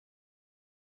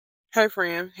Hey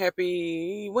friend,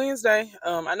 happy Wednesday.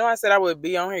 I know I said I would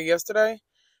be on here yesterday,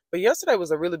 but yesterday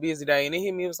was a really busy day and it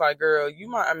hit me. It was like, girl, you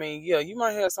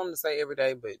might have something to say every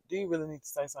day, but do you really need to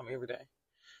say something every day?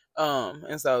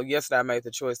 And so yesterday I made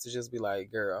the choice to just be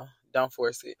like, girl, don't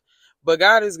force it. But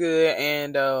God is good,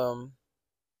 and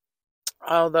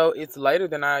although it's later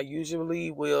than I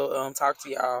usually will talk to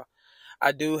y'all,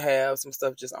 I do have some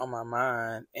stuff just on my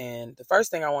mind. And the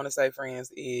first thing I want to say, friends,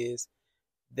 is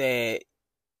that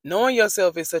knowing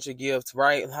yourself is such a gift,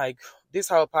 right? Like this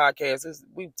whole podcast is,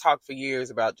 we've talked for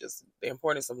years about just the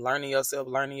importance of learning yourself,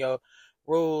 learning your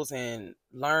rules, and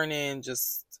learning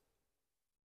just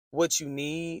what you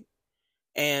need.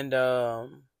 And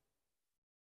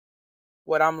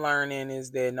what I'm learning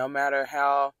is that no matter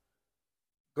how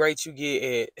great you get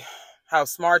at, how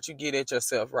smart you get at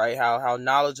yourself, right? How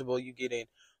knowledgeable you get in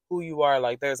who you are,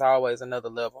 like there's always another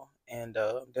level. And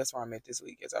that's where I'm at this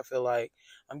week. Is I feel like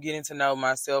I'm getting to know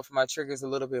myself, my triggers a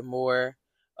little bit more.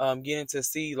 Getting to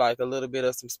see like a little bit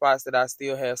of some spots that I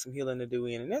still have some healing to do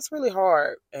in, and that's really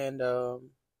hard. And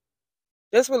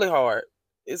that's really hard.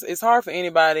 It's hard for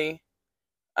anybody.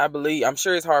 I believe I'm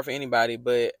sure it's hard for anybody,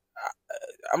 but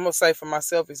I'm gonna say for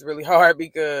myself, it's really hard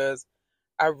because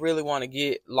I really want to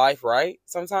get life right.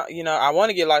 Sometimes, I want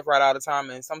to get life right all the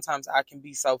time, and sometimes I can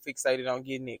be so fixated on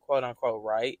getting it quote unquote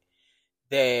right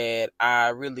that I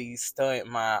really stunt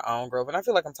my own growth. And I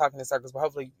feel like I'm talking in circles, but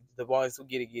hopefully the ones who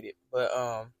get it. But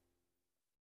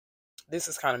this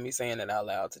is kind of me saying it out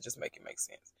loud to just make it make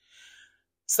sense.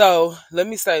 So let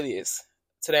me say this: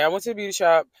 today I went to the beauty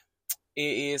shop.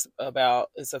 It's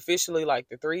officially like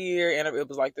the 3 year, and it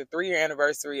was like the 3 year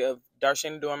anniversary of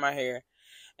Darshana doing my hair.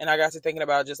 And I got to thinking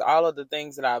about just all of the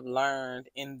things that I've learned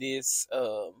in this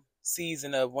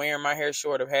season of wearing my hair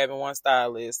short, of having one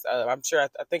stylist. I'm sure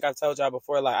I think I've told y'all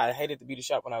before, like I hated the beauty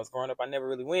shop when I was growing up. I never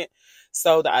really went.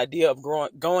 So the idea of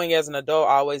going as an adult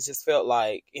always just felt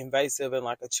like invasive and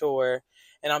like a chore.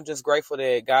 And I'm just grateful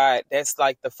that God, that's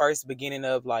like the first beginning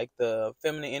of like the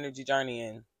feminine energy journey,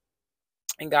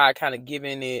 and God kind of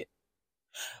giving it,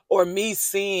 or me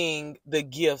seeing the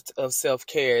gift of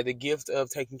self-care, the gift of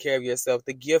taking care of yourself,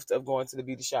 the gift of going to the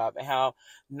beauty shop, and how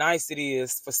nice it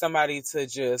is for somebody to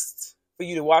just, for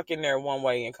you to walk in there one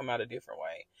way and come out a different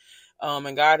way.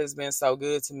 And God has been so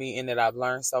good to me in that I've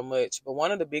learned so much. But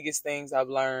one of the biggest things I've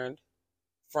learned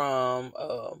from,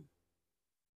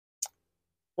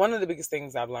 one of the biggest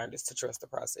things I've learned is to trust the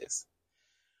process.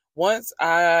 Once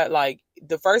I like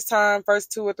the first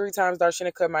 2 or 3 times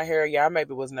Darshana cut my hair, yeah, I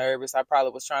maybe was nervous. I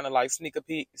probably was trying to like sneak a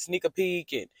peek,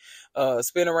 and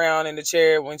spin around in the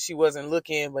chair when she wasn't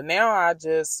looking. But now I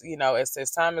just,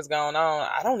 as time has gone on,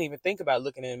 I don't even think about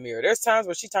looking in the mirror. There's times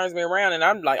where she turns me around and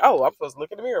I'm like, oh, I'm supposed to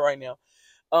look in the mirror right now.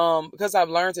 Because I've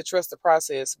learned to trust the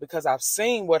process, because I've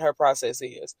seen what her process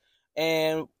is.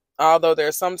 And although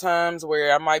there's some times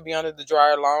where I might be under the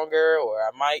dryer longer, or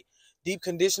I might deep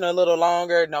conditioner a little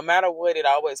longer, no matter what, it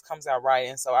always comes out right.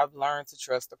 And so I've learned to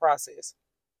trust the process.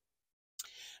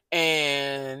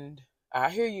 And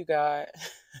I hear you, God.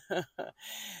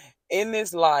 In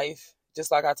this life,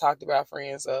 just like I talked about,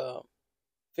 friends,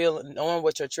 feeling, knowing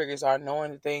what your triggers are,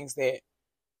 knowing the things that,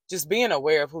 just being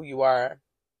aware of who you are.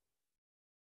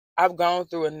 I've gone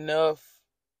through enough.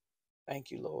 Thank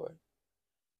you, Lord.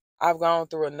 I've gone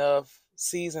through enough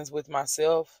seasons with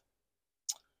myself,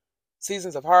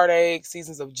 seasons of heartache,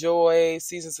 seasons of joy,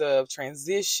 seasons of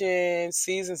transition,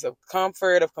 seasons of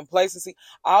comfort, of complacency,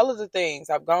 all of the things.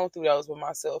 I've gone through those with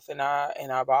myself, and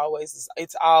I've always,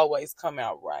 it's always come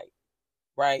out right.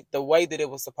 Right? The way that it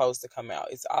was supposed to come out.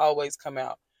 It's always come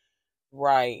out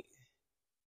right.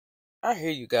 I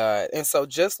hear you, God. And so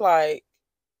just like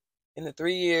in the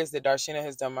 3 years that Darshana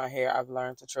has done my hair, I've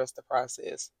learned to trust the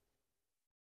process.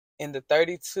 In the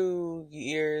 32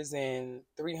 years and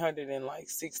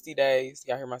 360 days,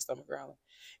 y'all hear my stomach growling.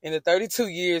 In the 32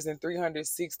 years and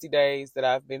 360 days that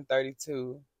I've been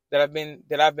 32, that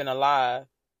I've been alive,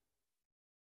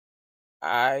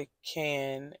 I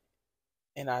can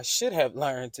and I should have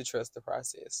learned to trust the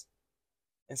process.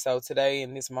 And so today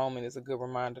in this moment is a good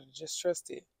reminder to just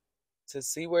trust it, to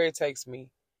see where it takes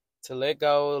me, to let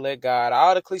go, let God,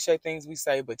 all the cliche things we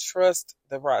say, but trust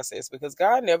the process, because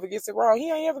God never gets it wrong.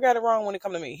 He ain't ever got it wrong when it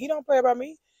come to me. He don't play about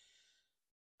me.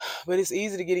 But it's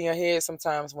easy to get in your head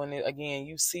sometimes when, again,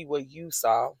 you see what you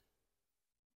saw.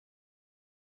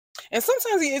 And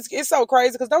sometimes it's so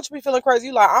crazy, because don't you be feeling crazy?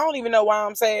 You like, I don't even know why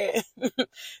I'm sad.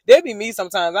 That be me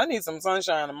sometimes. I need some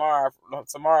sunshine tomorrow,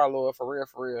 Lord, for real,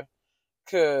 for real.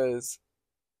 Because,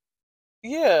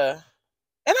 yeah.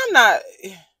 And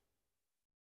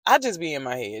I just be in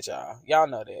my head, y'all. Y'all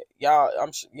know that. Y'all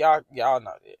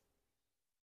know that.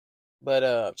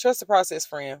 But trust the process,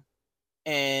 friend.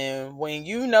 And when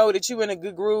you know that you in a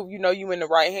good groove, you know you in the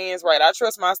right hands, right? I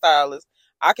trust my stylist.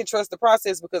 I can trust the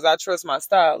process because I trust my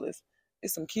stylist.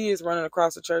 There's some kids running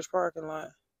across the church parking lot.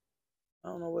 I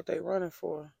don't know what they running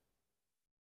for.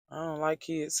 I don't like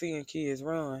seeing kids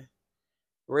run.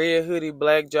 Red hoodie,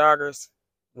 black joggers,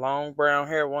 long brown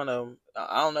hair. One of them.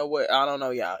 I don't know what. I don't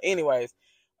know, y'all. Anyways,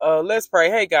 let's pray.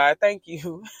 Hey, God, thank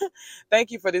you.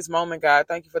 Thank you for this moment, God.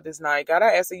 Thank you for this night. God,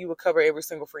 I ask that you would cover every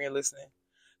single friend listening.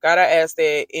 God, I ask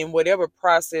that in whatever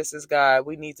processes, God,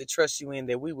 we need to trust you in,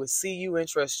 that we will see you and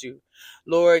trust you.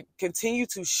 Lord, continue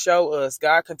to show us.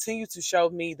 God, continue to show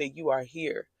me that you are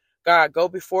here. God, go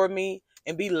before me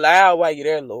and be loud while you're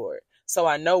there, Lord. So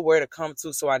I know where to come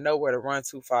to, so I know where to run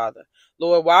to, Father.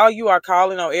 Lord, while you are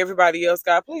calling on everybody else,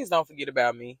 God, please don't forget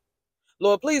about me.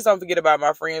 Lord, please don't forget about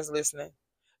my friends listening.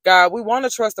 God, we want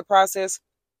to trust the process,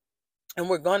 and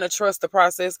we're going to trust the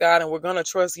process, God, and we're going to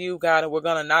trust you, God, and we're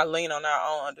going to not lean on our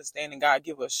own understanding. God,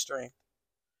 give us strength.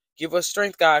 Give us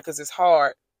strength, God, because it's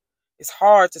hard. It's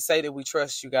hard to say that we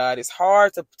trust you, God. It's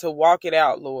hard to walk it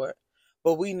out, Lord.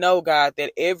 But we know, God,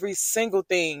 that every single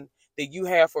thing that you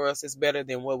have for us is better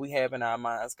than what we have in our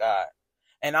minds, God.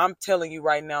 And I'm telling you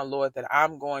right now, Lord, that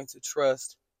I'm going to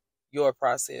trust your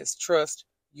process, trust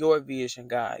your vision,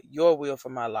 God, your will for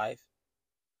my life.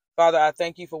 Father, I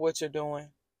thank you for what you're doing.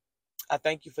 I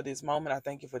thank you for this moment. I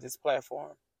thank you for this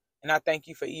platform. And I thank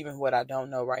you for even what I don't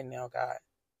know right now, God.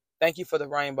 Thank you for the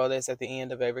rainbow that's at the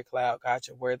end of every cloud. God,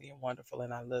 you're worthy and wonderful,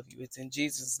 and I love you. It's in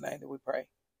Jesus' name that we pray.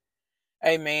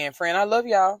 Amen. Friend, I love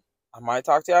y'all. I might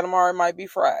talk to y'all tomorrow. It might be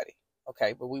Friday.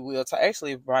 Okay, but we will talk.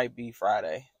 Actually, it might be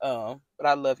Friday. But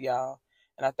I love y'all.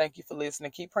 And I thank you for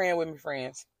listening. Keep praying with me,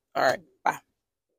 friends. All right.